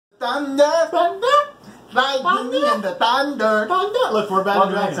thunder, lightning and the thunder. Look, we're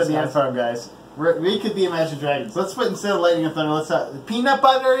Imagine Dragons. That's the Ant Farm, guys. We could be Imagine Dragons. Let's put instead of lightning and thunder. Let's peanut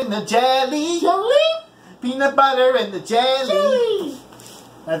butter in the jelly. Peanut butter and the jelly.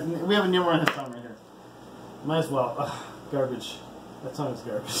 We have a new one in the song right here. Might as well. Ugh, garbage. That song is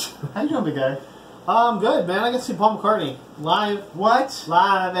garbage. How you doing, big guy? Good, man. I got to see Paul McCartney live. What?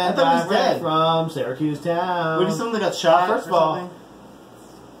 Live and I thought he was dead. From Syracuse town. What, someone that got shot? First of all,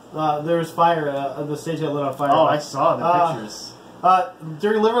 there was fire. The stage got lit on fire. Oh, I saw the pictures.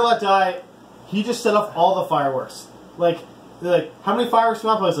 During Live or Let Die, he just set off all the fireworks. Like, how many fireworks do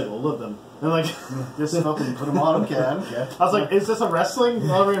you want? I was like, we'll live them. And like, just fucking put them on. Okay, I don't care. I was like, is this a wrestling?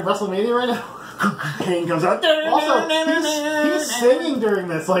 Are we in WrestleMania right now? Kane comes out. Also, he's singing during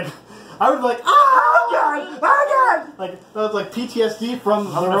this. Like, I would be like, oh god, oh god! Like that was like PTSD from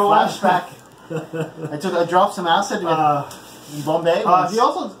the flashback. I dropped some acid in Bombay. He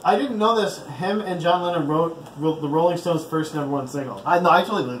also, I didn't know this. Him and John Lennon wrote the Rolling Stones' first #1 single. I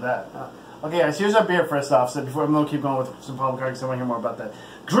totally believe that. Okay, guys, here's our beer first off. So before I'm gonna keep going with some Paul McCartney, so I want to hear more about that.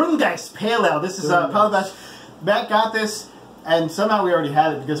 Grundgeist Pale Ale. This is Pale Bash. Matt got this, and somehow we already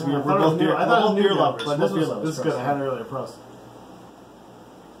had it because we're both beer. I thought it was beer lovers. But this is good. I had it earlier. Prost.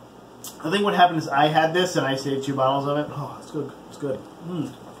 I think what happened is I had this and I saved 2 bottles of it. Oh, it's good. It's good.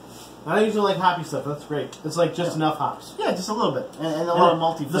 I don't usually like hoppy stuff. That's great. It's like just enough hops. Yeah, just a little bit, and a little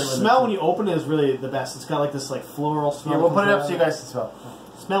malty flavor. The smell when you open it is really the best. It's got like this like floral smell. Yeah, we'll put it up so you guys can smell.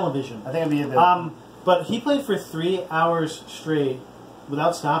 Smell-o-vision. I think it'd be a bit. But he played for 3 hours straight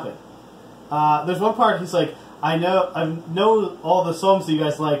without stopping. There's one part he's like, I know all the songs that you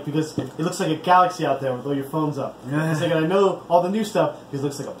guys like because it looks like a galaxy out there with all your phones up. He's like, and I know all the new stuff because it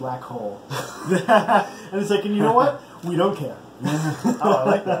looks like a black hole. And it's like, and you know what? We don't care. Oh,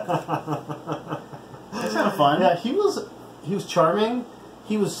 I like that. That's kind of fun. Yeah, he was charming.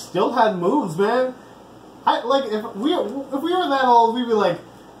 He still had moves, man. If we were that old, we'd be like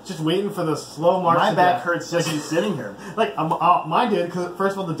just waiting for the slow march. My back hurts just sitting here. Like mine did because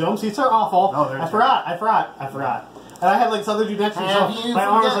first of all the dome seats are awful. Oh, I forgot. And I had like something to do next to me. So my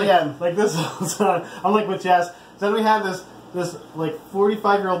arm was like this. I'm like with Jess. Then we had this like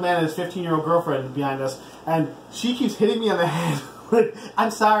 45-year-old man and his 15-year-old girlfriend behind us, and she keeps hitting me on the head. Like, I'm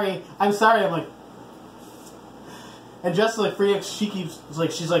sorry. I'm like. And Jess is like freaking. She keeps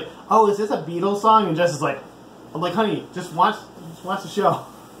like she's like, oh, is this a Beatles song? And Jess is like, I'm like, honey, just watch the show.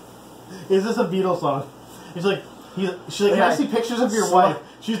 Is this a Beatles song? She's like, can I see pictures of your wife?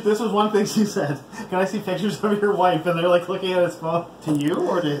 This was one thing she said. Can I see pictures of your wife? And they're like looking at his phone. To you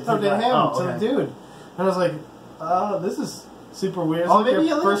or to him, to the dude. And I was like, this is super weird. Oh, maybe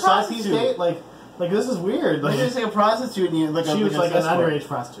your first sausage date, like this is weird. Maybe it's like a prostitute, and she was like an underage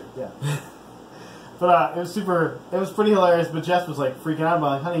prostitute. Yeah. But it was pretty hilarious. But Jess was like freaking out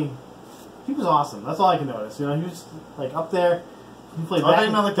about it. Honey, he was awesome. That's all I can notice. You know, he was like up there. He played back.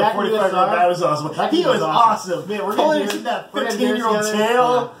 Like the 45-year-old guy was awesome. He was awesome. Man, we're pulling that 15-year-old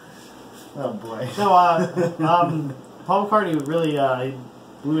tail. Yeah. Oh boy. No, Paul McCartney really he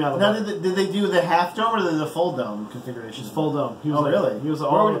blew me out of the water. Did they do the half dome or the full dome configuration? Just full dome. He was really? He was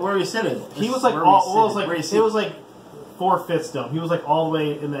where were you sitting? He was like it was like 4/5 dome. He was like all the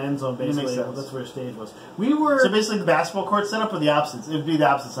way in the end zone, basically. That's where his stage was. We were so basically the basketball court setup or the opposite. It would be the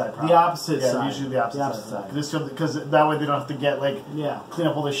opposite side. Probably. The opposite side. Usually the opposite side. Because that way they don't have to get clean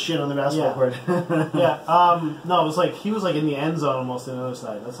up all the shit on the basketball court. No, it was like he was like in the end zone almost on the other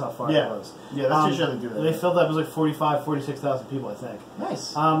side. That's how far it was. Yeah, that's usually how they do that. They filled that. It was like 46,000 people, I think.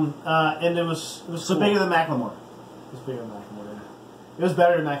 Nice. And it was so bigger than Macklemore. It was bigger than Macklemore. It was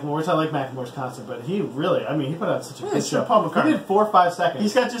better than Macklemore, which I like Macklemore's concert, but he really, he put out such a good show. Paul McCartney. He did 4 or 5 seconds.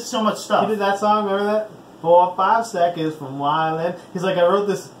 He's got just so much stuff. He did that song, remember that? 4 or 5 seconds from Wildland. He's like, I wrote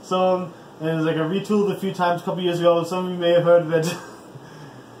this song, and it's like I retooled it a few times a couple years ago. Some of you may have heard of it.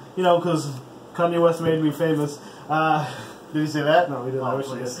 You know, because Kanye West made me famous. Did he say that? No, he didn't. I wish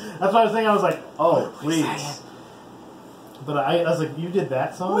he did. That's what I was thinking. I was like, oh, please. But I was like, you did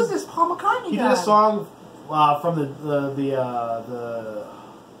that song? Who is this Paul McCartney He guy? did a song from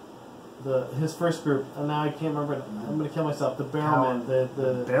his first group, and now I can't remember it. I'm gonna kill myself. The Barrowmen,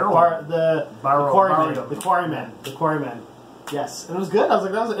 the Quarrymen. Yes, and it was good. I was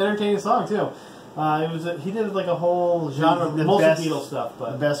like, that was an entertaining song too. He did like a whole genre, mostly Beatles stuff,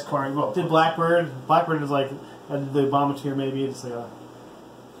 but the best Quarry. Well, did Blackbird. Blackbird is like the Bombardier, maybe. It's like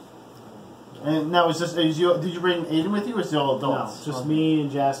and that was just. Did you bring Aiden with you, or still adults? No, just me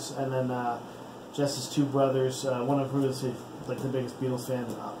and Jess, and then Jess's 2 brothers. One of whom is like the biggest Beatles fan.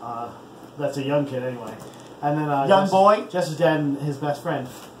 That's a young kid, anyway. And then young boy. Jess's dad and his best friend.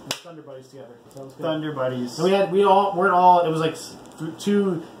 the Thunder Buddies together. So it was good. Thunder Buddies. And weren't all. It was like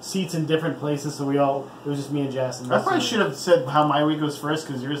 2 seats in different places, so it was just me and Jess. And I probably should have said how my week was first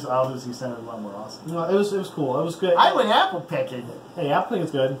because yours obviously sounded a lot more awesome. No, it was cool. It was good. I went apple picking. Hey, apple picking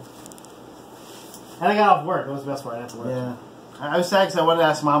is good. And I got off work. That was the best part. I didn't have to work. Yeah. I was sad because I wanted to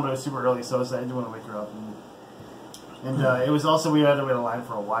ask Mom, but it was super early, so I didn't want to wake her up. And it was also, we had to wait in line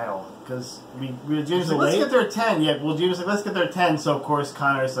for a while because James was like, let's get there at 10. Yeah, well, James was like, let's get there at 10. So, of course,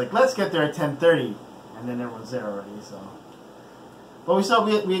 Connor's like, let's get there at 10:30. And then everyone's there already, so. But we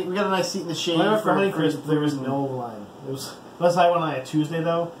got a nice seat in the shade. When I went for Honeycrisp, there was no line. It was, unless I went on a Tuesday,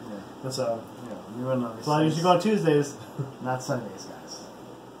 though. Yeah. And so. Yeah, we went on this. So I usually go on Tuesdays. Not Sundays, guys.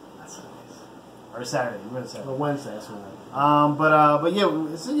 Not Sundays. Or Saturday. We went Saturday. Or Wednesday, that's right. But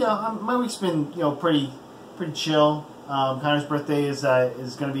yeah, so yeah, my week's been pretty chill. Connor's birthday is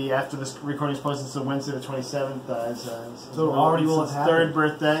going to be after this recording is posted, so Wednesday the 27th. So already will his have third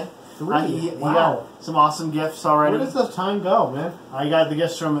birthday. He Wow. got some awesome gifts already. Where does the time go, man? I got the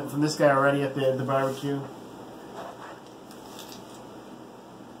gifts from this guy already at the barbecue.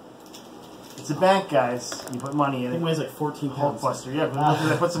 It's a bank, guys. You put money in it. It weighs like 14 pounds. Hulkbuster, yeah.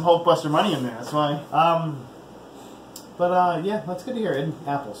 I put some Hulkbuster money in there. That's why. But yeah, that's good to hear. And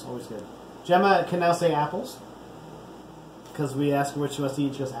apples, always good. Gemma can now say apples because we asked her what she wants to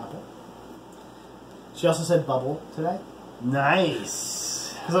eat. She goes apple. She also said bubble today.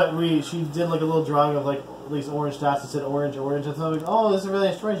 Nice. Because she did like a little drawing of like at least orange dots that said orange. And so I'm like, oh, this is really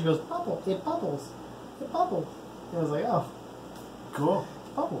nice drawing. She goes bubble. It bubbles. It bubbles. And I was like, oh, cool.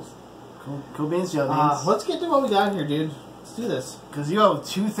 Bubbles. Cool beans, Joe beans. Let's get to what we got here, dude. Let's do this. Because you have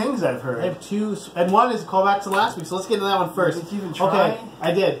 2 things I've heard. I have 2, and one is a callback to last week, so let's get into that one first. Did you even try? Okay,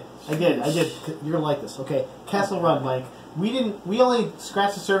 I did. You're gonna like this. Okay, Castle Run, Mike. We only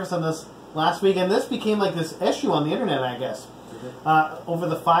scratched the surface on this last week, and this became like this issue on the internet, I guess. Over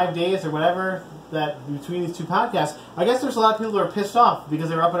the 5 days or whatever that between these 2 podcasts, I guess there's a lot of people that are pissed off because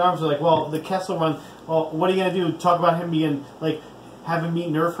they're up in arms. They're like, well, the Kessel Run. Well, what are you gonna do? Talk about him being like have him meet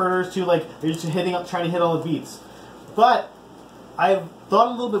nerf herders too? Like, are you just trying to hit all the beats? But I've thought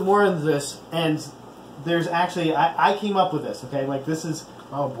a little bit more into this, and there's actually I came up with this. Okay, like this is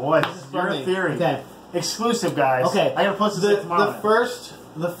this is your theory. Okay, exclusive guys. Okay, I gotta post this tomorrow.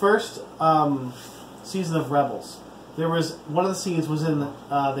 The first season of Rebels, there was one of the scenes was in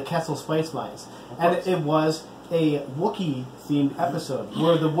the Kessel Spice Mines, and it was a Wookiee themed episode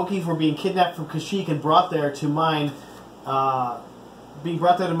where the Wookiees were being kidnapped from Kashyyyk and brought there to mine.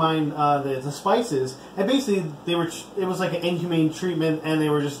 The spices, and basically it was like an inhumane treatment, and they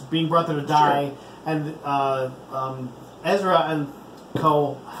were just being brought there to die. Sure. And Ezra and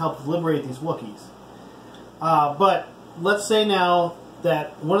co helped liberate these Wookiees. But let's say now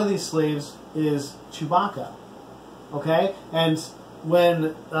that one of these slaves is Chewbacca, okay? And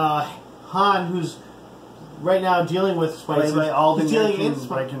when Han, who's right now dealing with spices, he's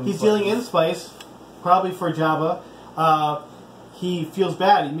dealing in spice, probably for Jabba. He feels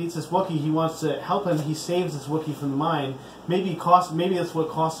bad. He meets this Wookiee. He wants to help him. He saves this Wookiee from the mine. Maybe that's what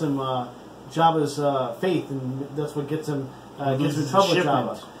costs him Jabba's faith, and that's what gets him in trouble with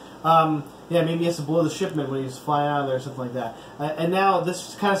Jabba. Maybe he has to blow the shipment when he's flying out of there or something like that. And now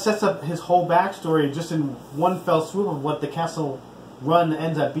this kind of sets up his whole backstory just in one fell swoop of what the Kessel Run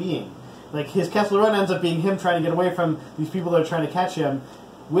ends up being. Like his Kessel Run ends up being him trying to get away from these people that are trying to catch him.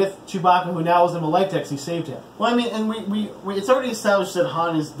 With Chewbacca, who now owes him a life tax, he saved him. Well, I mean, and we it's already established that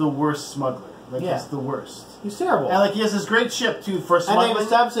Han is the worst smuggler. Like, he's the worst. He's terrible. And, like, he has this great ship, too, for smuggling. And they've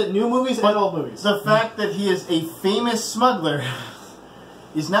established it in new movies and old movies. The fact that he is a famous smuggler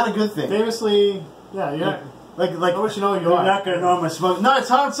is not a good thing. Famously, yeah. Like, I wish you know you're not going to know I'm a smuggler. No, it's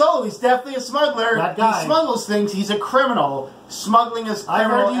Han Solo. He's definitely a smuggler. That guy. He smuggles things. He's a criminal. Smuggling is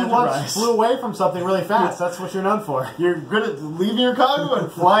criminal I heard you enterprise. once flew away from something really fast. That's what you're known for. You're good at leaving your cargo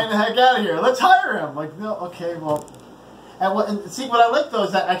and flying the heck out of here. Let's hire him. Like, no, okay, well. And see, what I like, though,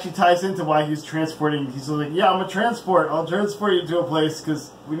 is that actually ties into why he's transporting. He's like, yeah, I'm a transport. I'll transport you to a place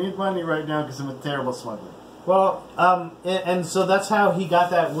because we need money right now because I'm a terrible smuggler. Well, and so that's how he got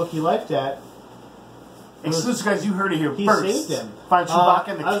that Wookiee life debt. Exclusive guys, you heard it here he first. He saved him. Find Chewbacca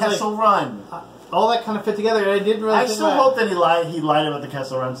in the Kessel Run. All that kind of fit together, and I didn't really. I still hope that he lied about the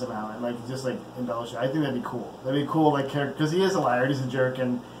Kessel Run somehow, and like just like embellished it. I think that'd be cool. That'd be cool, like character, because he is a liar, he's a jerk,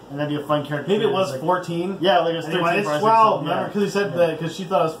 and that'd be a fun character. Maybe it was 14. Yeah, like it was 13. It's 12. Remember, because he said that because she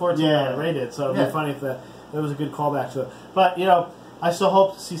thought it was 14 when I rated, so it'd be funny if that was a good callback to it. But I still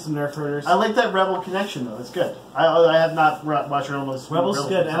hope to see some nerf herders. I like that Rebel connection though. It's good. I have not watched Rebels. Rebels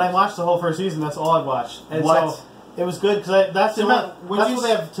good, and I watched the whole first season. That's all I've watched. And what? So, it was good because that's what they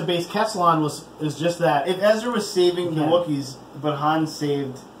have to base Kessel on is just that. If Ezra was saving the Wookiees, but Han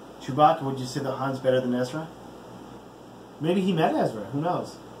saved Chewbacca, would you say that Han's better than Ezra? Maybe he met Ezra. Who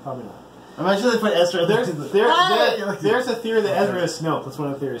knows? Probably not. Imagine they put Ezra. There's a theory that Ezra is Snoke. That's one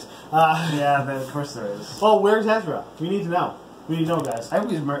of the theories. Yeah, but of course there is. Oh, where's Ezra? We need to know. We need to know, guys. I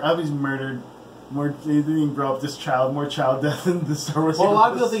was murdered. He didn't grow up more child death in the Star Wars. Well, a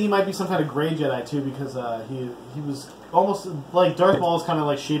lot of people think he might be some kind of gray Jedi too, because he was almost like Darth Maul is kind of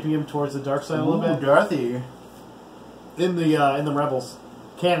like shaping him towards the dark side a little bit. Dorothy. In the Rebels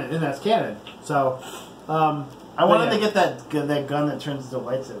canon, and that's canon. So, I wanted to get that gun that turns the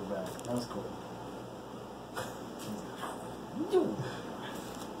lightsaber back. That was cool.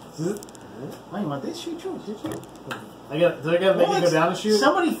 Why you want this? Shoot. I gotta make you go down and shoot.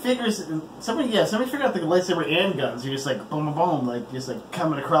 Somebody figured out the lightsaber and guns. You're just like boom, boom, boom, like just like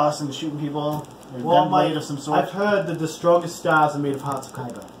coming across and shooting people. Well, blade of some sort. I've heard that the strongest stars are made of hearts of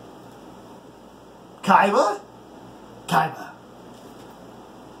Kyber. Kyber.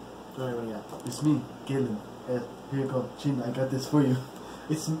 It's me, Galen. Here you go, Gina. I got this for you.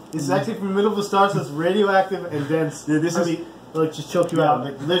 It's actually from the middle of the star, so it's radioactive and dense. Yeah, this is. Like just choke you out.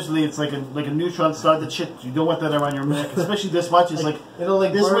 Like, literally, it's like a neutron star. That shit, you don't want that around your neck, especially this much. It's like it'll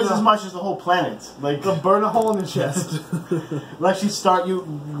like this weighs as much as the whole planet. Like it'll burn a hole in the chest. It'll actually start you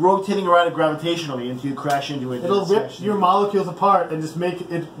rotating around it gravitationally until you crash into it. It'll rip your molecules apart and just make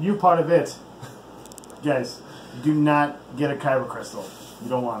you part of it. Guys, do not get a kyber crystal. You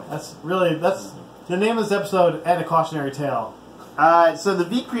don't want it. That's the name of this episode and a cautionary tale. So the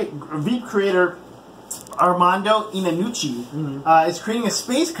Veep creator Armando Iannucci is creating a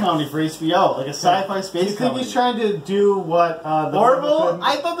space comedy for HBO, like a sci-fi space comedy. You think he's trying to do what the Orville?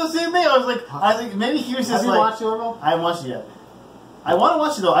 I thought the same thing. I think maybe he was just Have you watched Orville? I haven't watched it yet. I want to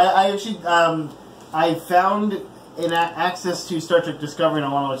watch it though. I actually I found access to Star Trek Discovery and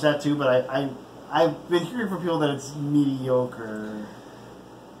I want to watch that too. But I've been hearing from people that it's mediocre.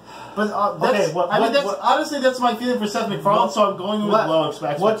 But honestly, that's my feeling for Seth MacFarlane. So I'm going with low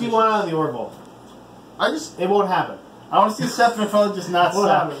expectations. What do you want out of the Orville? It won't happen. I want to see Seth MacFarlane just not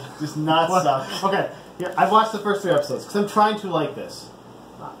suck. Just not suck. Okay, here, I've watched the first 3 episodes because I'm trying to like this.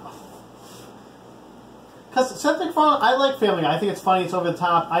 Because Seth MacFarlane, I like Family Guy. I think it's funny. It's over the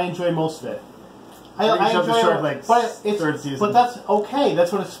top. I enjoy most of it. I enjoy it. Third season. But that's okay.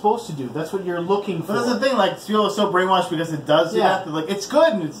 That's what it's supposed to do. That's what you're looking for. But that's the thing. Like, people are so brainwashed because it does that. Like, it's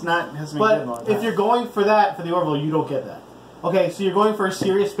good and it's not. It hasn't been good long time. If you're going for that for the Orville, you don't get that. Okay, so you're going for a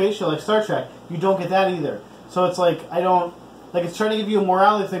serious space show like Star Trek. You don't get that either. So it's like it's trying to give you a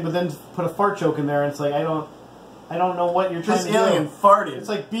morality thing, but then put a fart joke in there, and it's like I don't know what you're trying to do. This alien farted. It's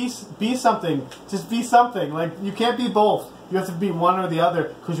like be something. Just be something. Like you can't be both. You have to be one or the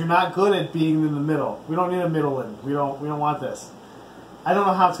other because you're not good at being in the middle. We don't need a middle in. We don't want this. I don't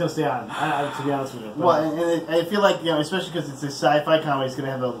know how it's going to stay on, to be honest with you. Well, and I feel like, especially because it's a sci-fi comedy, it's going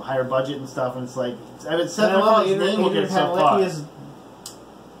to have a higher budget and stuff, and it's like, Seth MacFarlane's name will get so far. Is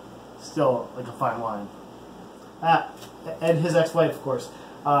still like a fine line. And his ex-wife, of course.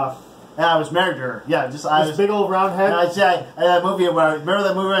 I was married to her. Yeah, this big old round head. That movie where remember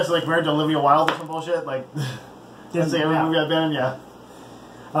that movie where I was like married to Olivia Wilde or some bullshit. Like that's like every movie I've been in. Yeah.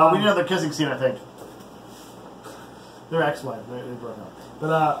 We need another kissing scene, I think. They're ex-wife. They broke up.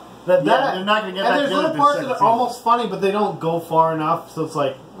 But they're not going to get that. And there's little parts that are almost funny, but they don't go far enough. So it's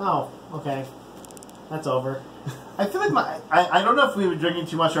like, oh, okay, that's over. I feel like I don't know if we were drinking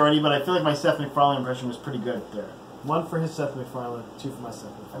too much already, but I feel like my Seth MacFarlane impression was pretty good there. 1 for his Seth MacFarlane, 2 for my Seth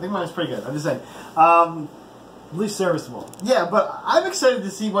MacFarlane. I think mine was pretty good. I'm just saying. At least serviceable. Yeah, but I'm excited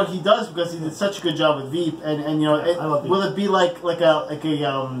to see what he does because he did such a good job with Veep, and I love Veep. Will it be like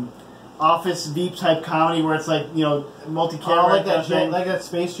a Office Veep type comedy where it's like multi-camera like that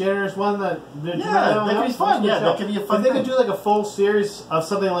Space Janitors one that that could be fun. Yeah, that could be a fun. If they could do like a full series of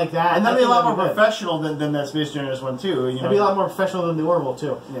something like that, and that'd be a lot more professional than that Space Janitors one too. It'd be a lot more professional than the Orville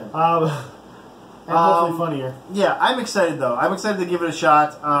too. Yeah. And hopefully funnier. Yeah, I'm excited though. I'm excited to give it a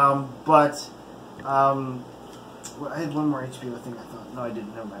shot. I had one more HBO thing. I thought. No, I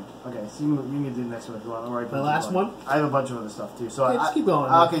didn't. Never mind. Okay, so you can do the next one if you want. All right. The last one. I have a bunch of other stuff too. So just keep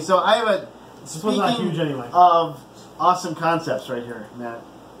going. Okay, so I have a. This one's not huge anyway. Of awesome concepts right here, Matt.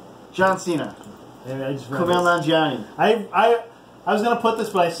 John Cena. Kumail Nanjiani. I was gonna put this,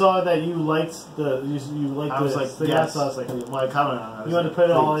 but I saw that you liked the I was like, yes. So I was like, well, I commented on it. You wanted to put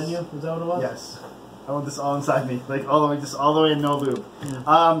it all in you? Is that what it was? Yes. I want this all inside me, like all the way in no loop.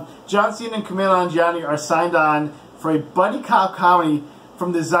 Yeah. John Cena and Kumail Nanjiani are signed on for a buddy cop comedy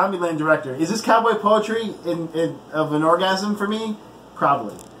from the Zombieland director. Is this cowboy poetry of an orgasm for me?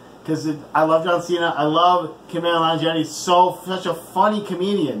 Probably, because I love John Cena. I love Kumail Nanjiani. He's such a funny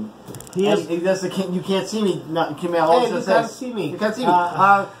comedian. He does the you can't see me. Kumail you can't see me. You can't see me.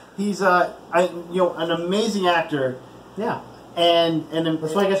 he's an amazing actor. Yeah. And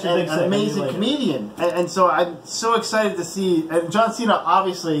that's why I guess an amazing comedian, and so I'm so excited to see. And John Cena,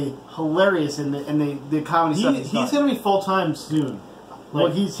 obviously hilarious in the comedy stuff. He's going to be full time soon. Well,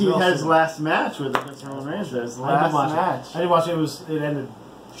 he has his last match with Roman Reigns. His last match. I didn't watch it. It ended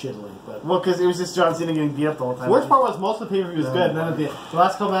shittily, but because it was just John Cena getting beat up the whole time. The worst part was most of the pay-per-view was good, and then at the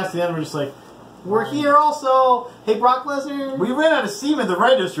last couple matches at the end, we're just like, we're here also. Hey, Brock Lesnar. We ran out of steam in the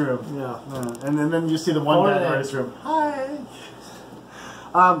writers' room. Yeah. And then you see the one guy in the writers' room. Hi.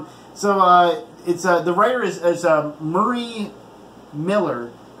 It's the writer is Murray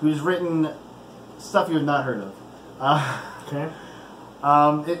Miller, who's written stuff you have not heard of. Okay.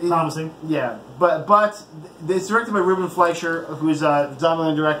 Promising. Yeah, but it's directed by Ruben Fleischer, who is a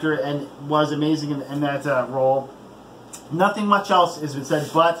Zombieland director and was amazing in that role. Nothing much else has been said,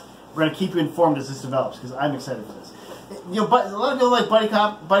 but we're going to keep you informed as this develops because I'm excited for this. But a lot of people like Buddy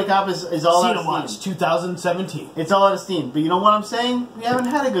Cop. Buddy Cop is all out of steam. Watch 2017. It's all out of steam. But you know what I'm saying? We haven't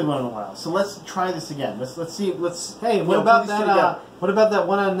had a good one in a while. So let's try this again. Let's see. Hey, what about that? What about that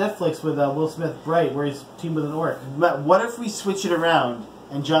one on Netflix with Will Smith, Bright, where he's teamed with an orc? What if we switch it around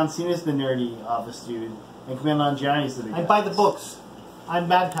and John Cena's the nerdy office dude and Kumail Nanjiani's the big guy? I buy the books. I'm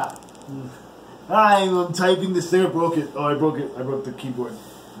Bad Cop. I'm typing this thing. I broke it. Oh, I broke it. I broke the keyboard.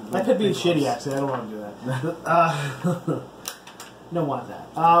 That could be shitty, actually. I don't want to do that. Don't want that.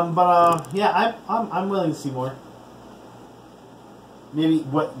 Yeah, I'm willing to see more. Maybe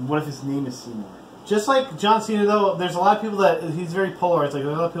what if his name is Seymour? Just like John Cena, though, there's a lot of people that he's very polarized. Like,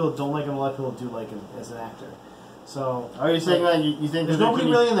 there's a lot of people that don't like him, a lot of people do like him as an actor. So, are you saying that you think there's nobody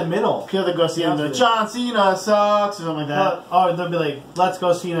really in the middle? People that go see him, like, John Cena sucks or something like that. Or they'll be like, let's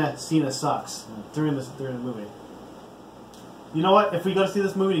go Cena. Cena sucks during the movie. You know what? If we go to see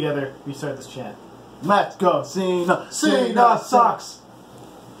this movie together, we start this chant. Let's go Cena. Cena sucks.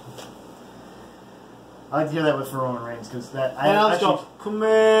 I like to hear that with Roman Reigns because that I actually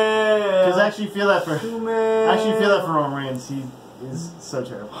Kumail. Because I actually feel that for Roman Reigns. He is so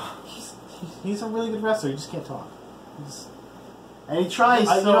terrible. He's a really good wrestler. You just can't talk. And he tries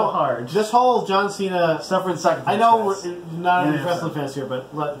so hard. This whole John Cena suffering sacrifice. I know we're not any wrestling fans here, but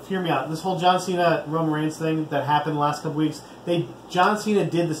hear me out. This whole John Cena Roman Reigns thing that happened the last couple weeks, John Cena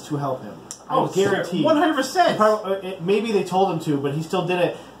did this to help him. I guarantee. 100%. Maybe they told him to, but he still did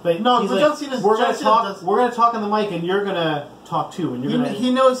it. But no, he's but like, John Cena's we're going to talk. We're going to talk on the mic, and you're going to talk too. And you're going to.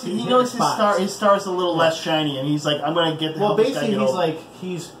 He knows his star's a little less shiny, and he's like, I'm going to get. Well, basically,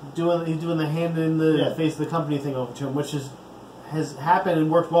 he's doing the hand in the face of the company thing over to him, which has happened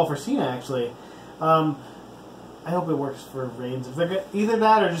and worked well for Cena actually. I hope it works for Reigns. If they're either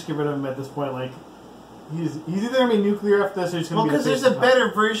that or just get rid of him at this point, like. He's either going to be nuclear after this or he's going to be because there's a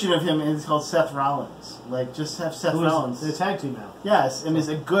better version of him, and it's called Seth Rollins. Like, just have Seth Rollins. The tag team now. Yes, and is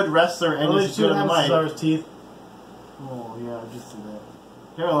a good wrestler and is good on the mic. His teeth. Oh, yeah, just do that.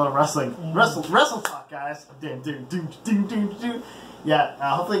 Hear a little wrestling. Wrestle talk, guys.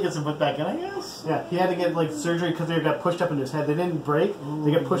 Yeah, hopefully he gets him put back in, I guess. Yeah, he had to get, surgery because they got pushed up into his head. They didn't break.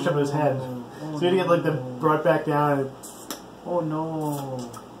 They got pushed up in his head. So he had to get, them brought back down. And, oh, no.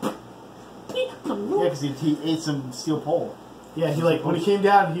 Yeah, because he ate some steel pole. Yeah, when he came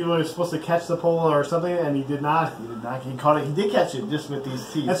down, he was supposed to catch the pole or something, and he did not. He did not. He caught it. He did catch it just with these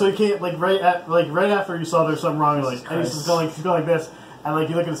teeth. And so he can't right after you saw there's something wrong. And he's going like this, and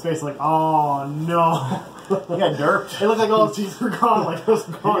you look at his face oh no. He got derped. It looked like all his teeth were gone. Like it was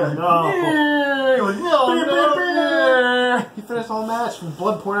gone. No. He finished all the match with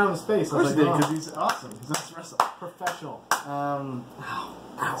blood pouring out of his face. Of course he did, because he's awesome. He's a wrestler. Professional.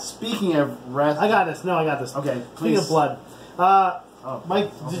 Speaking of wrestling... I got this. No, I got this. Okay, please. Speaking of blood. Mike,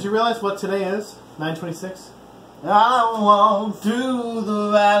 did you realize what today is? 9/26? I walk through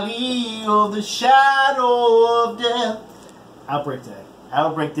the valley of the shadow of death. Outbreak Day.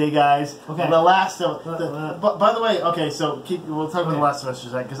 Outbreak Day, guys. Okay. The Last of... by the way, okay, so we'll talk about The Last of Us for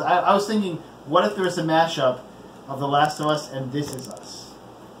a second, because I was thinking, what if there was a mashup of The Last of Us and This Is Us?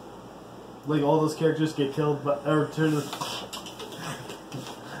 Like all those characters get killed, or turn to...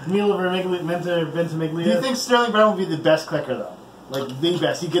 Meal over Ventimiglia. Do you think Sterling Brown would be the best clicker, though? Like, the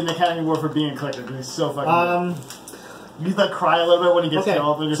best. He'd get an Academy Award for being a clicker, because he's so fucking good. You'd, cry a little bit when he gets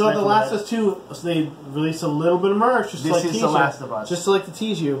killed. So The Last of Us 2, so they released a little bit of merch, just to The Last of Us. Just to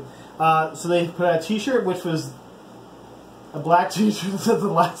tease you. So they put out a t-shirt, which was a black t-shirt that said The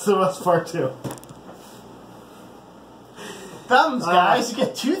Last of Us Part 2. Thumbs, guys! You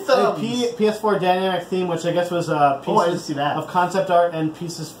get 2 thumbs! A PS4 dynamic theme, which I guess was pieces of concept art and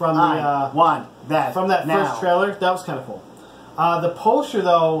pieces from from that first trailer. That was kind of cool. The poster,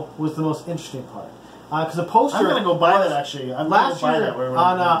 though, was the most interesting part. Because a poster... I'm going to go buy that, actually. Last year,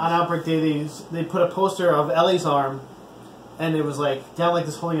 on Outbreak Day, they put a poster of Ellie's arm, and it was like, down like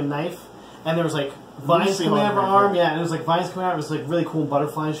this holding a knife, and there was like vines coming out of her arm. Yeah, and it was like vines coming out. It was like really cool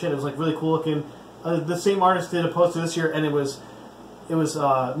butterfly and shit. It was like really cool looking. The same artist did a poster this year, and it was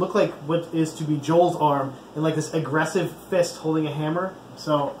looked like what is to be Joel's arm, and like this aggressive fist holding a hammer.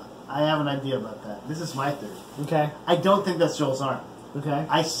 So, I have an idea about that. This is my theory. Okay. I don't think that's Joel's arm. Okay.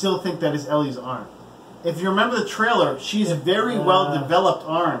 I still think that is Ellie's arm. If you remember the trailer, she's a very well-developed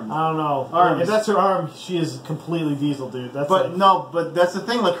arm. I don't know. Arms. If that's her arm, she is completely Diesel, dude. That's but like, no, but that's the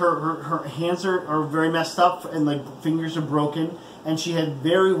thing. Like her hands are very messed up, and like fingers are broken, and she had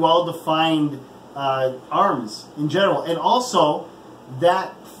very well-defined arms in general, and also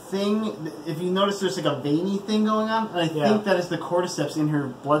that thing. If you notice, there's like a veiny thing going on, and I think that is the cordyceps in her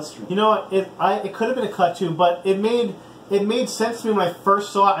bloodstream. You know what? It could have been a cut too, but it made sense to me when I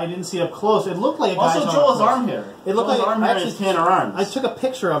first saw it. I didn't see it up close. It looked like a guy's arm. Also, Joel's arm hair. It looked like arm hair is tanner arms. I took a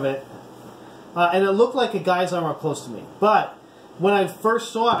picture of it, and it looked like a guy's arm up close to me. But when I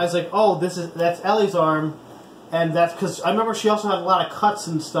first saw it, I was like, "Oh, that's Ellie's arm," and that's because I remember she also had a lot of cuts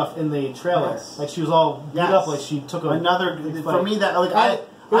and stuff in the trailer. Yes. Like she was all beat up, like she took another. For me, that like it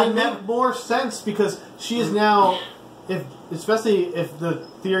would make more sense because she is now. Especially if the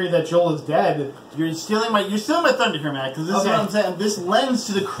theory that Joel is dead, you're stealing my thunder here, Matt. Because this is what I'm saying. This lends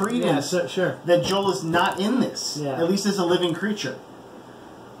to the credence that Joel is not in this, at least as a living creature.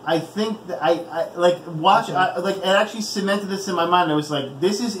 I think that I it actually cemented this in my mind. I was like,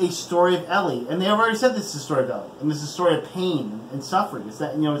 this is a story of Ellie, and they have already said this is a story of Ellie, and this is a story of pain and suffering. It's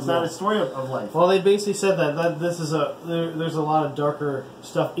that it's not a story of life. Well, they basically said that this is there's a lot of darker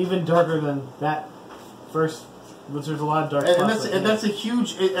stuff, even darker than that first. But there's a lot of dark stuff. And that's a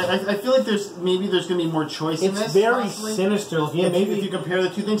huge... I feel like there's going to be more choice in this. It's very sinister. Yeah, maybe if you compare the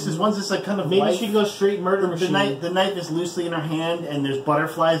two things, because one's just like kind of maybe she goes straight murder machine. The knife is loosely in her hand, and there's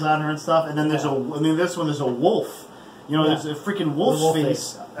butterflies on her and stuff. And then there's this one there's a wolf. There's a freaking wolf's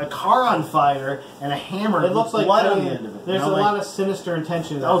face, a car on fire, and a hammer. It looks like blood on the end of it. There's a lot of sinister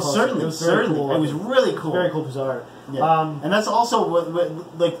intention in that. Oh, certainly, Cool. It was really cool. Very cool piece of art. Yeah. And that's also what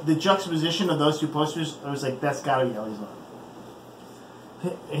like the juxtaposition of those two posters. I was like, that's got to be Ellie's arm.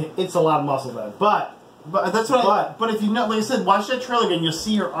 It's a lot of muscle then, but that's what. But if you know, like I said, watch that trailer again. You'll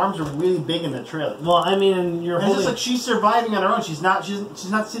see her arms are really big in that trailer. Well, I mean, and it's just like she's surviving on her own. She's not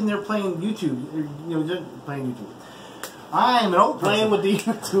sitting there playing YouTube. Playing YouTube. I'm an old playing with the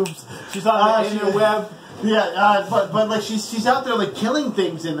YouTubes. She's on the interweb. Yeah, but like she's out there like killing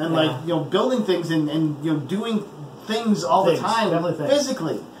things and like building things and doing things all the time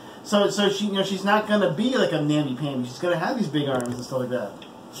physically. So she she's not gonna be like a namby-pamby. She's gonna have these big arms and stuff like that.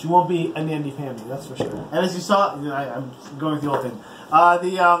 She won't be a namby-pamby, that's for sure. And as you saw, I'm going with the old thing.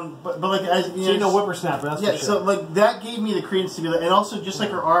 But like as she's a whippersnapper. That's for sure. So like that gave me the credence to be like, and also just like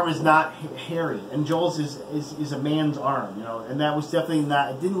her arm is not hairy, and Joel's is a man's arm, and that was definitely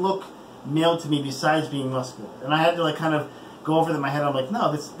not. It didn't look male to me besides being muscular, and I had to like kind of go over that in my head. I'm like,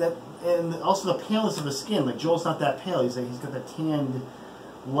 no, and also the paleness of the skin. Like Joel's not that pale. He's got that tanned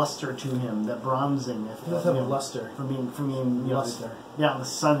luster to him, that bronzing. He does have a luster from being luster. Yeah, in the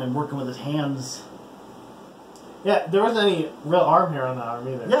sun and working with his hands. Yeah, there wasn't any real arm hair on the arm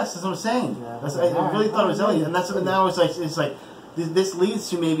either. Yes, that's what I'm saying. Yeah, I really thought it was Ellie, and that's what now it's like this leads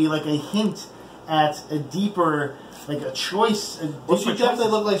to maybe like a hint at a deeper, like a choice. Well, she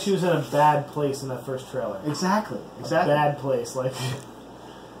definitely looked like she was in a bad place in that first trailer. Exactly. A bad place, like.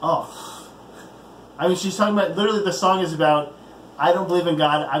 Oh. I mean, she's talking about, literally the song is about, I don't believe in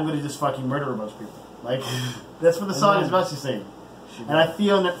God, I'm going to just fucking murder a bunch of people. Like, that's what the song is about, she's saying. And I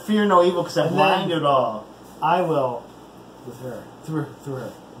fear no evil because I'm blind at all. I will, with her, through her,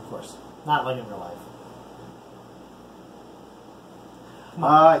 of course. Not like in real life.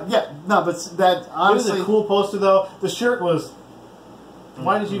 Yeah, no, but that honestly... It was a cool poster, though. The shirt was...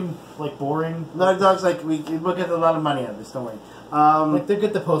 Why did you, like, boring? No, Dog's like, we'll get a lot of money out of this, don't worry. Like, they'll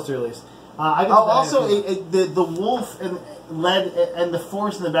get the poster at least. The wolf and the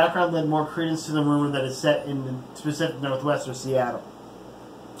forest in the background led more credence to the rumor that it's set in the Pacific Northwest or Seattle.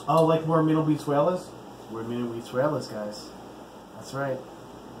 Oh, like where Middle Beach Whale is? Where Middle Beach Whale is, guys. That's right.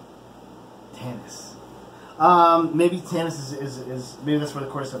 Tanis. Maybe Tanis is maybe that's where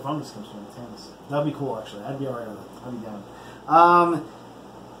the cordyceps fungus comes from. Tanis. That'd be cool, actually. I'd be alright with it. I'd be down.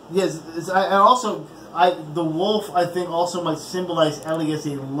 Yes, the wolf I think also might symbolize Ellie as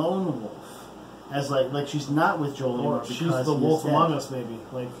a lone wolf, as like she's not with Joel anymore. She's the wolf among us, maybe.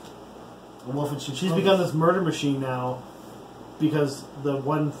 Like a wolf, and she's become this murder machine now because the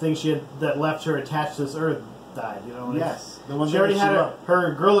one thing that left her attached to this earth died. Like, yes, the one she already had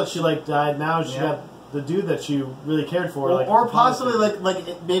her girl that she liked died. Now she got the dude that you really cared for. Or possibly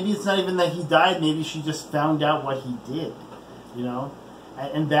maybe it's not even that he died. Maybe she just found out what he did, you know,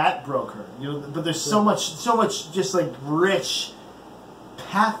 and that broke her. You know, but there's so much just like rich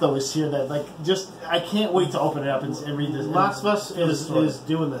pathos here that I can't wait to open it up and read this. Last of Us is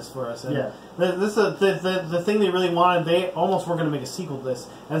doing this for us. And yeah. This the thing they really wanted. They almost were going to make a sequel to this.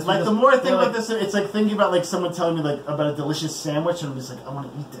 And it's like the more I think about this, it's like thinking about like someone telling me like about a delicious sandwich, and I'm just like, I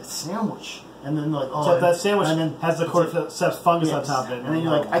want to eat that sandwich. And then like, oh, so that sandwich and then has the cordyceps fungus on top of it. And then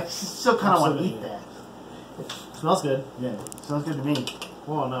you're like, I still kind of want to eat that. It smells good. Yeah, smells good to me.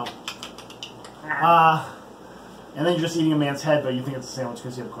 Oh no. And then you're just eating a man's head, but you think it's a sandwich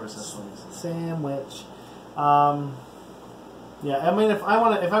because you have cordyceps fungus. Sandwich. Yeah, I mean, if I'm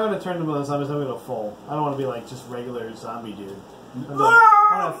gonna turn into one of those zombies, I'm gonna go full. I don't want to be like just regular zombie dude. I'm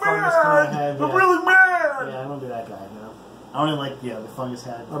really mad. Yeah, I don't do that guy. You know. I only like the fungus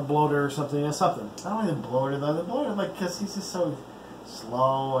head or bloater or something. Yeah, something. I don't even bloater though. The bloater because he's just so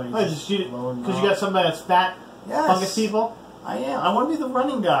slow and he's because you got somebody that's fat. Yes. Fungus people. I am. I want to be the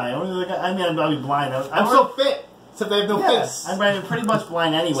running guy. I want to be the guy. I mean, I'll be blind. I'm so fit. Except they have no face. I'm pretty much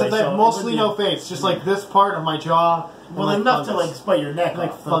blind anyway. Except they have mostly no face. Just like this part of my jaw. Well, enough to like spite your neck,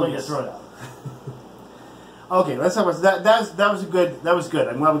 like fungus. Throw it out. Okay, let's talk about that. That was good.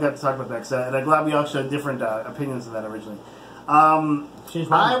 I'm glad we got to talk about that, and I'm glad we also had different opinions of that originally. I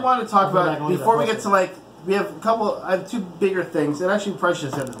want to talk about before we get to like we have a couple. I have two bigger things, and actually we probably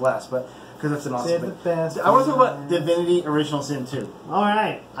should have said this last, but because that's an awesome thing. I want to talk about Divinity Original Sin 2. All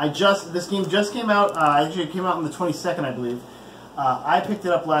right. This game just came out. Actually, it came out on the 22nd, I believe. I picked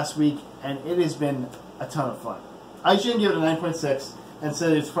it up last week, and it has been a ton of fun. I should give it a 9.6, and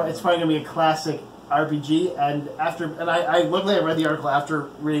said it's probably going to be a classic RPG. And luckily I read the article after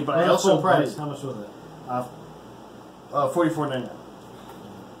reading, but I also price. How much was it? $44.99.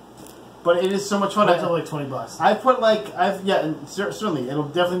 But it is so much fun. It's like $20. And certainly it'll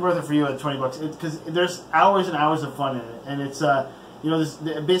definitely be worth it for you at $20 because there's hours and hours of fun in it, and it's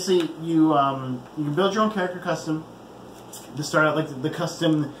basically you can build your own character custom to start out like the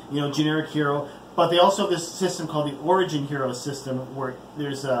custom generic hero, but they also have this system called the Origin Hero system where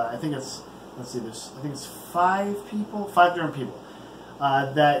there's I think it's 5 different people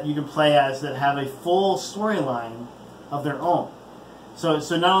that you can play as that have a full storyline of their own. So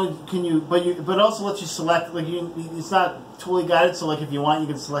not only can you, but it also lets you select. Like it's not totally guided. So like if you want, you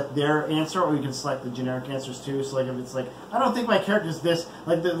can select their answer, or you can select the generic answers too. So like if it's like I don't think my character is this.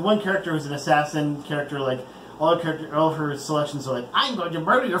 Like the one character who's an assassin character, like all of her selections are like I'm going to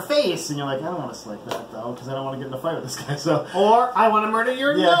murder your face, and you're like I don't want to select that though because I don't want to get in a fight with this guy. So or I want to murder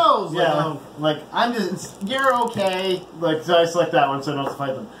your nose. Like I'm just you're okay. Like so I select that one so I don't have to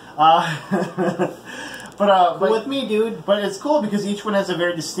fight them. But with me, dude. But it's cool because each one has a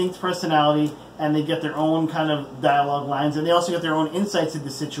very distinct personality, and they get their own kind of dialogue lines, and they also get their own insights into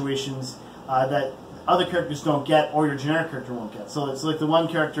situations that other characters don't get, or your generic character won't get. So it's like the one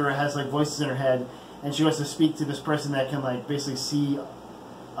character has like voices in her head, and she wants to speak to this person that can like basically see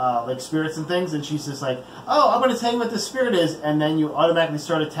like spirits and things, and she's just like, "Oh, I'm going to tell you what this spirit is," and then you automatically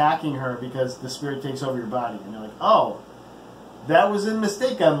start attacking her because the spirit takes over your body, and you're like, "Oh." That was a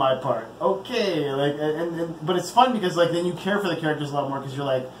mistake on my part. Okay, but it's fun because like then you care for the characters a lot more because you're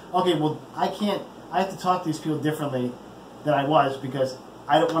like, okay, well I have to talk to these people differently than I was because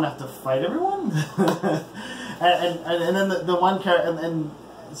I don't want to have to fight everyone. and then the one character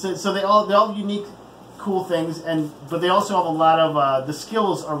so they all have unique, cool things but they also have a lot of the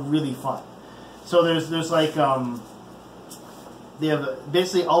skills are really fun. So there's like they have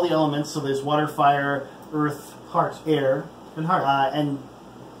basically all the elements. So there's water, fire, earth, heart, air. And hard. And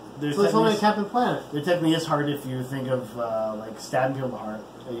there's so it's only Captain Planet. There technically is hard if you think of like stabbing people in the heart.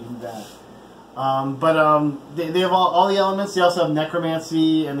 You can do that. They have all the elements. They also have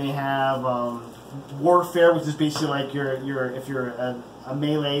necromancy, and they have warfare, which is basically like if you're a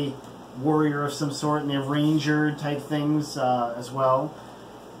melee warrior of some sort, and they have ranger type things as well.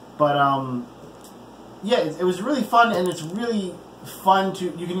 But yeah, it was really fun, and it's really fun to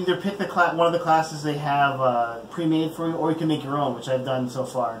you can either pick one of the classes they have pre-made for you, or you can make your own, which I've done so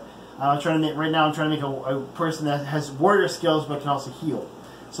far. I'm trying to make a person that has warrior skills but can also heal.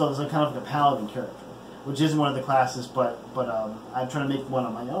 So there's kind of like a paladin character, which isn't one of the classes, but I'm trying to make one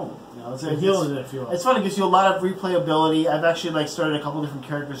on my own. It's fun. It gives you a lot of replayability. I've actually like started a couple different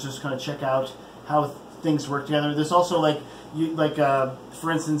characters just to kind of check out how things work together. There's also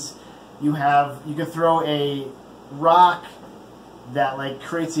for instance, you can throw a rock that like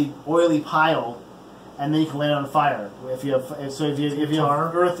creates a oily pile, and then you can light it on fire. If you have earth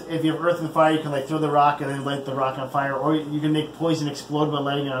and fire, you can like throw the rock and then light the rock on fire, or you can make poison explode by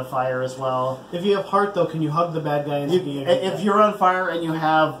lighting it on fire as well. If you have heart, though, can you hug the bad guy? If you're on fire and you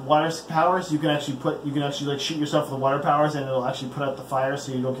have water powers, you can actually like shoot yourself with the water powers, and it'll actually put out the fire,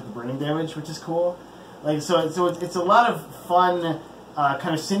 so you don't get the burning damage, which is cool. Like so it's a lot of fun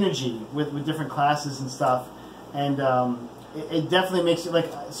kind of synergy with different classes and stuff, and it definitely makes it like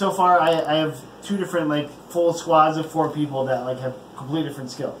so far I have 2 different like full squads of 4 people that like have completely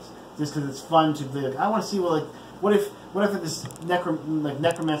different skills, just because it's fun to be like, I want to see what if this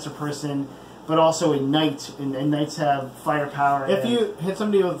necromancer person, but also a knight, and knights have firepower. If you hit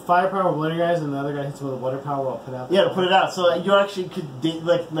somebody with firepower with one of your guys, and the other guy hits them with water power, will put out. Yeah, to put it out, so you actually could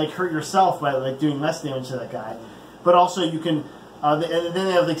like hurt yourself by like doing less damage to that guy, but also you can. And then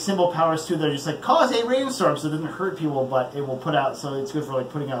they have like symbol powers too. They're just like cause a rainstorm, so it doesn't hurt people, but it will put out. So it's good for like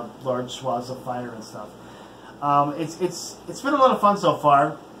putting out large swaths of fire and stuff. It's been a lot of fun so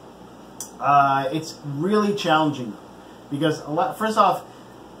far. It's really challenging because first off,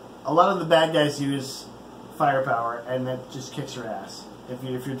 a lot of the bad guys use firepower, and that just kicks your ass if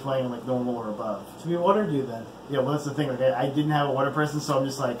you're playing like normal or above. To be a water dude then. Yeah, well that's the thing. Like I didn't have a water person, so I'm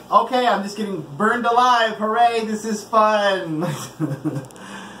just like, okay, I'm just getting burned alive. Hooray! This is fun.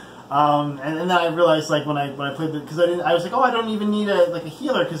 And then I realized like when I played because I was like, oh, I don't even need a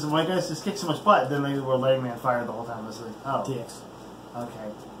healer because my guys just kick so much butt. Then they were lighting me on fire the whole time. I was like, oh, dicks.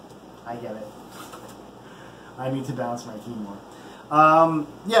 Okay, I get it. I need to balance my team more.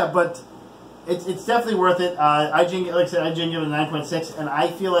 Yeah, but it's definitely worth it. IGN, like I said, IGN gave it a 9.6, and I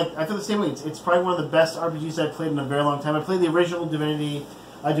feel the same way. It's probably one of the best RPGs I've played in a very long time. I played the original Divinity,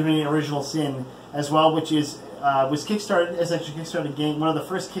 Divinity Original Sin as well, which was kickstarted as actually a Kickstarter game. One of the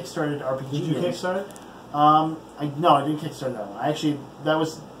first Kickstarted RPG games. Did you kickstart it? No, I didn't kickstart that one. That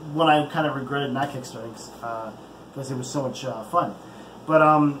was when I kind of regretted not kickstarting because it was so much fun. But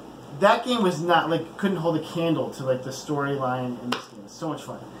that game was not couldn't hold a candle to the storyline in this game. It's so much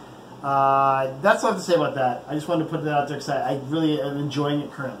fun. That's all I have to say about that. I just wanted to put that out there because I really am enjoying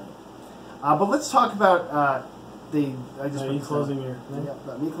it currently. But let's talk about the. Are you closing your? Yeah,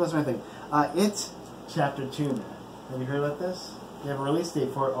 me closing my thing. It's Chapter 2, man. Have you heard about this? They have a release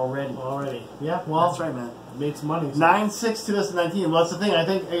date for it already. Yeah, well, that's right, man. Made some money. So. 9/6/2019. Well, that's the thing. I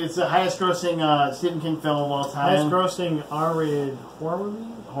think it's the highest-grossing Stephen King film of all time. Highest-grossing R-rated horror movie.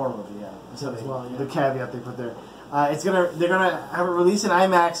 Horror movie, yeah. So the yeah. caveat they put there. They're gonna have it released in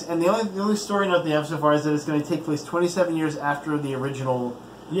IMAX, and the only story note they have so far is that it's going to take place 27 years after the original.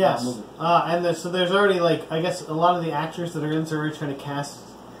 Yes, movie. And so there's already I guess a lot of the actors that are in are trying to cast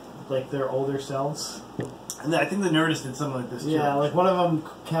their older selves. And I think the Nerdist did something like this too. Yeah, one of them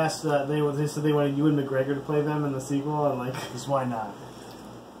cast. They said they wanted Ewan McGregor to play them in the sequel, and just why not?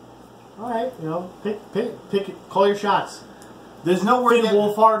 All right, pick. Call your shots. There's no word. Finn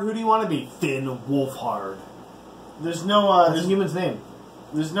Wolfhard. Who do you want to be? Finn Wolfhard. There's no. That's a human's name.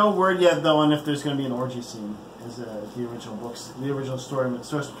 There's no word yet though on if there's going to be an orgy scene, as the original books, the original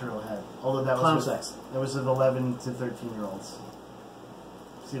source material had. Although that clown was sex. That was of 11 to 13-year-olds.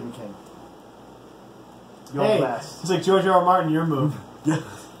 Stephen King. Hey, it's like George R. R. Martin, your move. Yeah.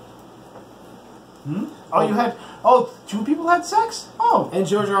 Oh, you had... Oh, 2 people had sex? Oh. And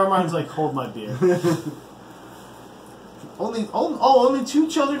George R. R. Martin's like, hold my beer. Only 2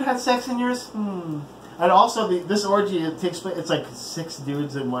 children had sex in yours? And also, this orgy, it takes place... It's 6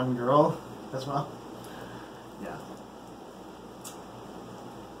 dudes and 1 girl as well. Yeah.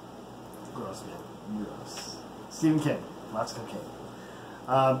 Gross, man. Gross. Stephen King. Lots of cocaine.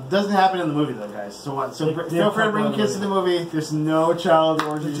 Doesn't happen in the movie though, guys. So what? So feel free to bring kids to the movie. There's no child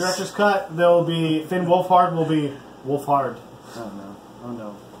orgies. The director's cut. There will be Finn Wolfhard will be Wolfhard. Oh no! Oh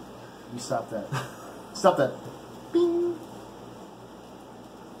no! You stop that! Stop that! Bing.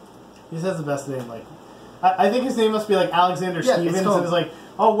 He just has the best name. I think his name must be Alexander Stevens. And it's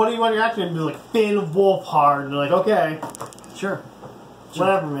oh, what do you want your actor to be? Finn Wolfhard. And they're like, okay, sure,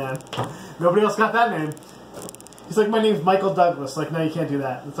 whatever, man. Nobody else got that name. He's like, my name's Michael Douglas. No, you can't do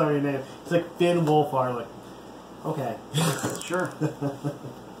that. That's not your name. He's like, Finn Wolfhard. Okay. Sure.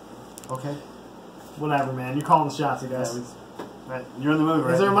 Okay. Whatever, man. You're calling the shots, I guess. Yeah, right. You're in the movie,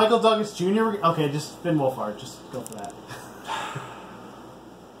 right? Is there a Michael Douglas Jr.? Okay, just Finn Wolfhard. Just go for that.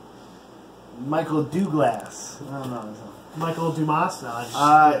 Michael Douglas. I don't know. Michael Dumas? No, I just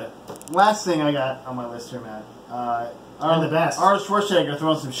get it. Last thing I got on my list here, Matt. The best. Arnold Schwarzenegger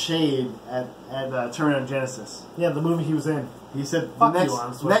throwing some shade at Terminator Genesis. Yeah, the movie he was in. He said Fuck the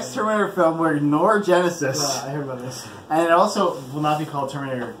next Terminator film will ignore Genesis. Yeah, I heard about this. And it also will not be called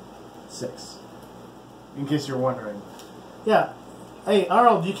Terminator 6. In case you're wondering. Yeah. Hey,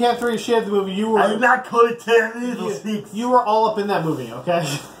 Arnold, you can't throw your shit at the movie. I'm not going to tell little sneaks. You were all up in that movie, okay?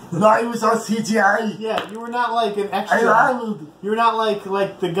 No, it was on CGI. Yeah, you were not like an extra. You were not like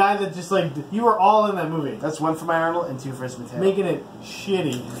the guy that just like you were all in that movie. That's 1 for my Arnold and 2 for his Mateo. Making it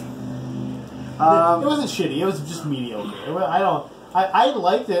shitty. It wasn't shitty. It was just mediocre. I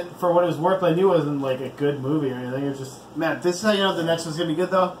liked it for what it was worth, but I knew it wasn't like a good movie or anything. It was just... Man, this is how you know the next one's going to be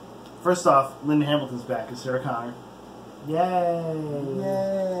good, though. First off, Linda Hamilton's back as Sarah Connor. Yay.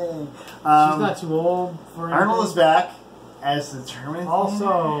 Yay. She's not too old for anything. Arnold is back as the Terminator.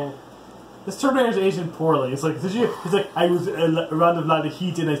 Also, this Terminator's aged poorly. It's like, he's like, I was around a lot of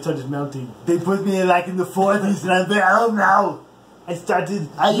heat and I started melting. They put me like in the 40s and I'm very old now. I ate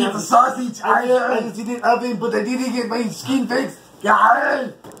the sausage. I was in the oven, but I didn't get my skin fixed.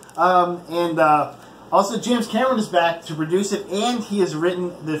 Yeah. Also, James Cameron is back to produce it, and he has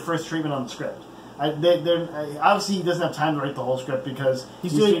written the first treatment on the script. Obviously, he doesn't have time to write the whole script because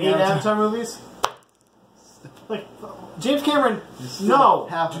he's doing 8 Avatar movies. Like James Cameron, no,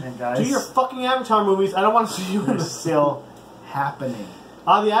 happening, guys. Do your fucking Avatar movies. I don't want to see you in the still happening.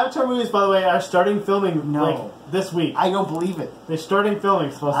 The Avatar movies, by the way, are starting filming like this week. I don't believe it. They're starting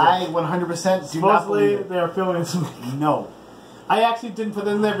filming. Supposedly. I 100% do not believe it. They are filming this week. No. I actually didn't put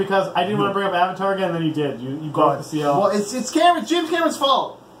them in there because I didn't want to bring up Avatar again, and then you did. You got to see Well, it's James Cameron's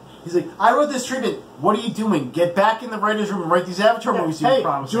fault. He's like, I wrote this treatment. What are you doing? Get back in the writer's room and write these Avatar movies you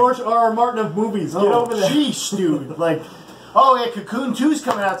promised. George R. Martin of movies. Get over there. Sheesh, dude. Like, oh yeah, Cocoon 2's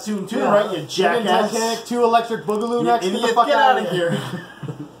coming out soon too, right? You jackass. Titanic 2 Electric Boogaloo next. Idiot, get out of here.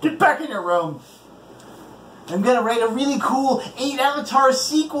 Get back in your room. I'm gonna write a really cool 8 Avatar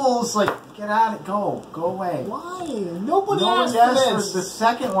sequels. Like, get out of it. Go away. Why? Nobody asked for this. The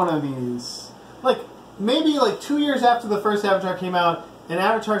second one of these. Like, maybe like 2 years after the first Avatar came out, an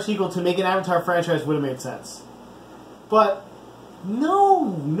Avatar sequel to make an Avatar franchise would have made sense. But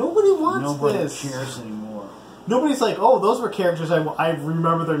no, nobody wants this. Nobody cares anymore. Nobody's like, oh, those were characters. I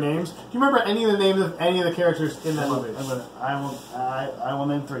remember their names. Do you remember any of the names of any of the characters in that movie? I will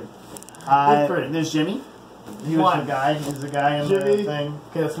name 3. Name 3. There's Jimmy. He was the guy. He's the guy in Jimmy. the thing.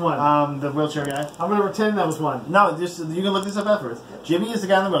 Okay, that's 1. The wheelchair guy. I'm gonna pretend that was 1. No, you can look this up afterwards. Jimmy is the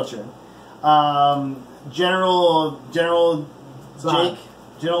guy in the wheelchair. General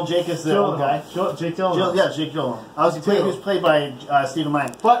Jake is the old guy. Jake Gyllenhaal. Jake Gyllenhaal. He was played by Stephen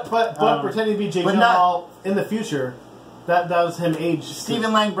Lang. But pretending to be Jake Gyllenhaal in the future, that was him aged.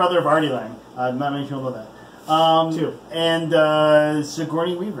 Stephen Lang, brother of Artie Lang. Not many people know that. 2. And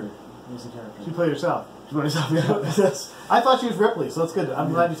Sigourney Weaver was the character. She played herself. Yeah. I thought she was Ripley, so that's good.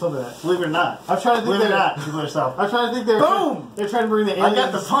 I'm glad you told me that. Believe it or not. I was trying to think Believe it or not, she played herself. I was trying to think they're trying to bring the aliens. I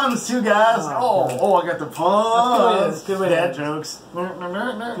got the puns too, guys. I got the puns. Good way to end. Jokes.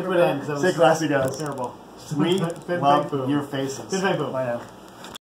 Good way to end. Stay classy, guys. Terrible. We love your faces. Good Fang Fum. Bye now.